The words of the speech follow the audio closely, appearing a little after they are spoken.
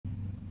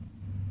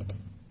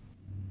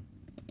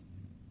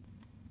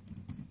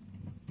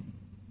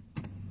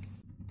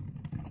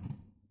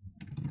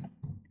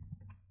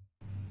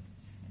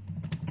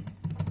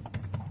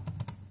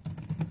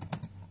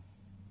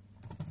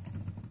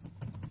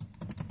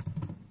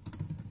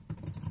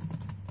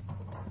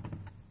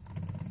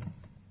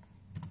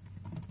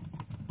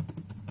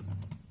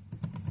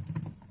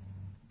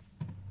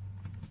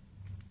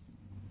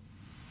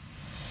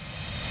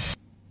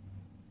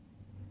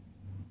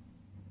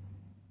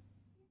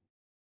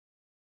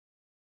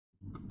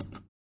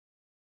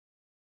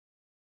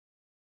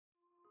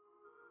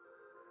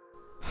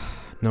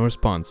No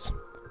response.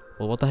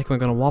 Well, what the heck am I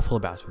gonna waffle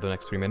about for the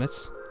next 3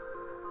 minutes?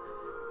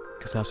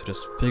 Guess I have to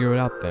just figure it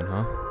out then,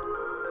 huh?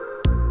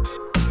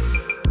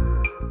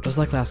 Just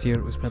like last year,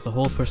 we spent the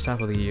whole first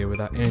half of the year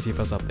without any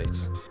TFS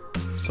updates.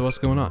 So what's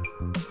going on?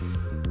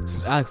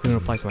 Since Alex didn't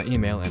reply to my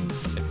email,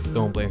 and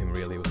don't blame him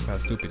really, it was quite a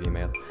stupid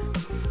email,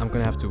 I'm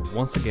gonna have to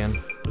once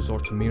again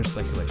resort to mere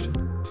speculation.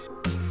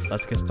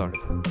 Let's get started.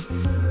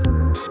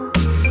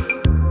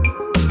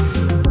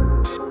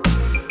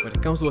 When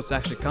it comes to what's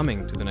actually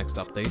coming to the next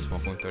update,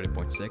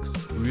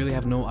 1.30.6, we really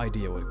have no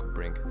idea what it could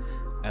bring,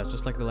 as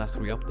just like the last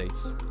 3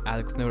 updates,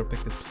 Alex never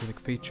picked a specific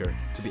feature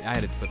to be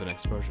added for the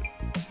next version.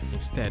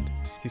 Instead,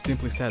 he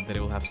simply said that it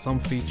will have some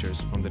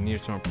features from the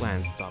near-term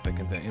plans topic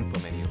in the info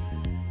menu.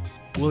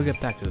 We'll get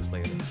back to this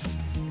later.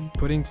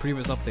 Putting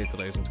previous update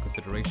delays into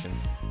consideration,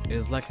 it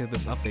is likely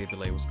this update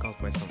delay was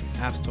caused by some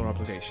App Store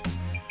obligation.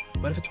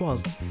 But if it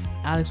was,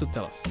 Alex would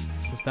tell us,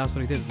 since that's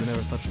what he did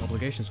whenever such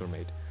obligations were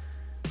made.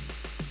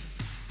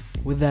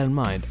 With that in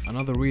mind,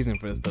 another reason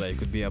for this delay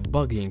could be a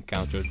bug he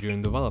encountered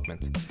during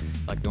development,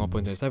 like the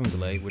 1.27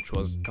 delay, which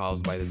was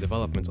caused by the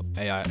development of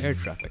AI air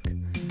traffic.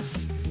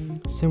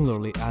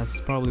 Similarly, Alex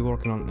is probably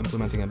working on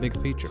implementing a big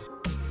feature.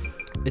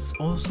 It's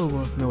also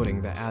worth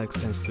noting that Alex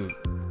tends to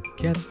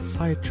get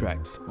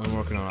sidetracked when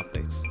working on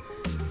updates,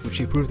 which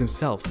he proved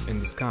himself in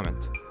this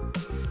comment.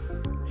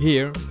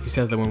 Here, he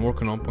says that when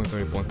working on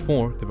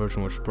 1.30.4, the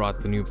version which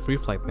brought the new free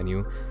flight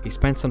menu, he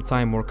spent some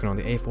time working on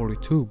the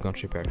A42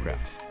 gunship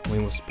aircraft, when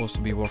he was supposed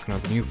to be working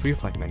on the new free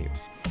flight menu.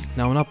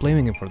 Now, I'm not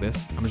blaming him for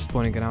this, I'm just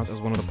pointing it out as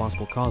one of the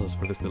possible causes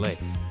for this delay.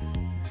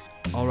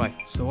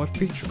 Alright, so what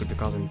feature could be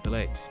causing this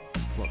delay?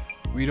 Well,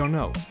 we don't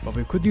know, but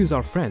we could use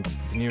our friend,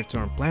 the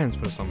near-term plans,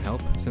 for some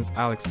help, since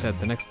Alex said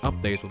the next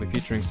update will be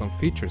featuring some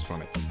features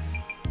from it.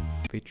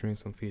 Featuring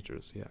some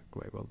features, yeah,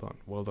 great,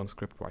 well done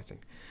script writing.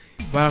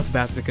 Right off the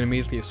bat, we can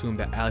immediately assume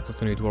that Alex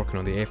continued working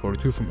on the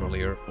A42 from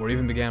earlier, or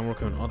even began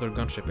working on other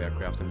gunship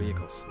aircraft and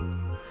vehicles.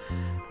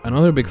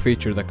 Another big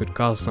feature that could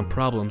cause some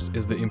problems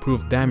is the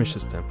improved damage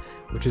system,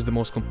 which is the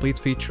most complete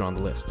feature on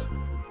the list.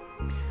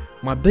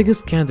 My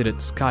biggest candidate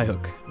is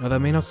Skyhook. Now that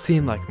may not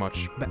seem like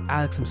much, but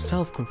Alex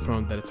himself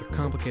confirmed that it's a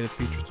complicated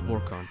feature to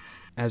work on,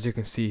 as you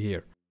can see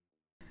here.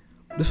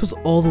 This was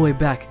all the way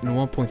back in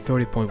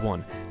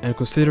 1.30.1, and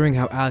considering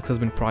how Alex has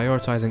been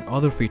prioritizing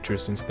other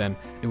features since then,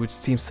 it would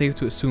seem safe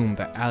to assume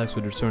that Alex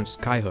would return to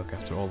Skyhook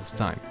after all this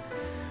time.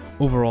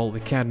 Overall, we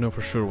can't know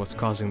for sure what's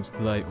causing this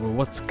delay or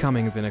what's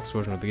coming in the next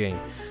version of the game.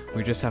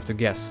 We just have to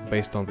guess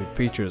based on the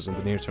features and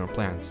the near-term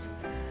plans.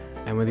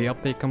 And when the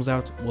update comes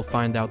out, we'll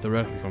find out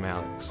directly from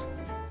Alex.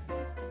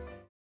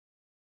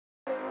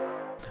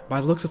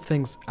 By the looks of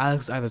things,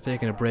 Alex is either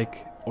taking a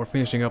break or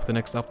finishing up the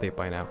next update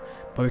by now,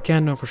 but we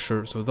can't know for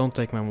sure, so don't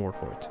take my word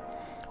for it.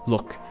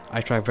 Look,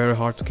 I try very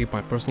hard to keep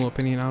my personal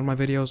opinion out of my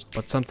videos,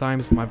 but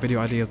sometimes my video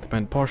ideas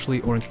depend partially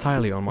or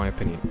entirely on my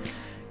opinion,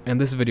 and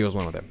this video is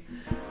one of them.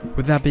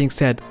 With that being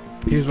said,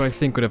 here's what I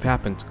think could have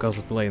happened to cause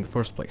this delay in the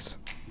first place.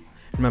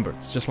 Remember,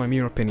 it's just my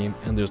mere opinion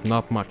and there's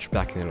not much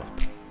backing it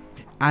up.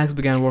 Alex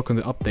began work on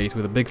the update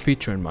with a big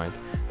feature in mind.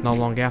 Not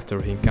long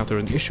after, he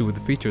encountered an issue with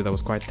the feature that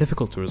was quite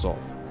difficult to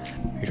resolve.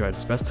 He tried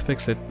his best to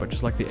fix it, but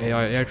just like the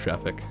AI air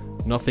traffic,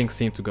 nothing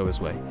seemed to go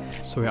his way.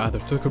 So he either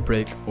took a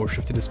break or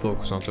shifted his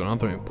focus onto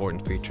another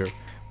important feature,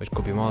 which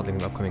could be modeling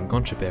the upcoming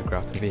gunship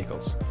aircraft and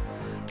vehicles.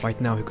 Right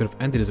now, he could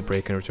have ended his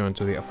break and returned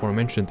to the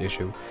aforementioned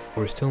issue,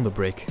 or is still in the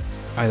break,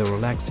 either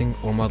relaxing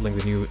or modeling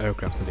the new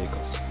aircraft and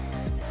vehicles.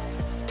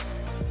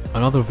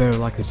 Another very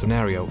likely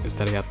scenario is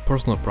that he had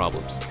personal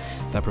problems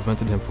that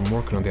prevented him from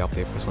working on the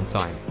update for some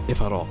time,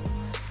 if at all.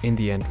 In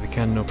the end, we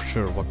can't know for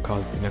sure what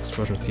caused the next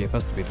version of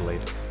TFS to be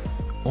delayed.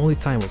 Only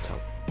time will tell.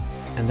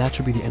 And that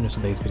should be the end of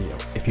today's video.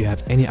 If you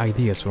have any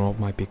ideas for what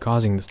might be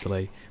causing this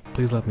delay,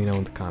 please let me know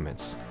in the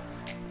comments.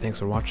 Thanks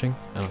for watching,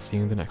 and I'll see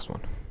you in the next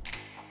one.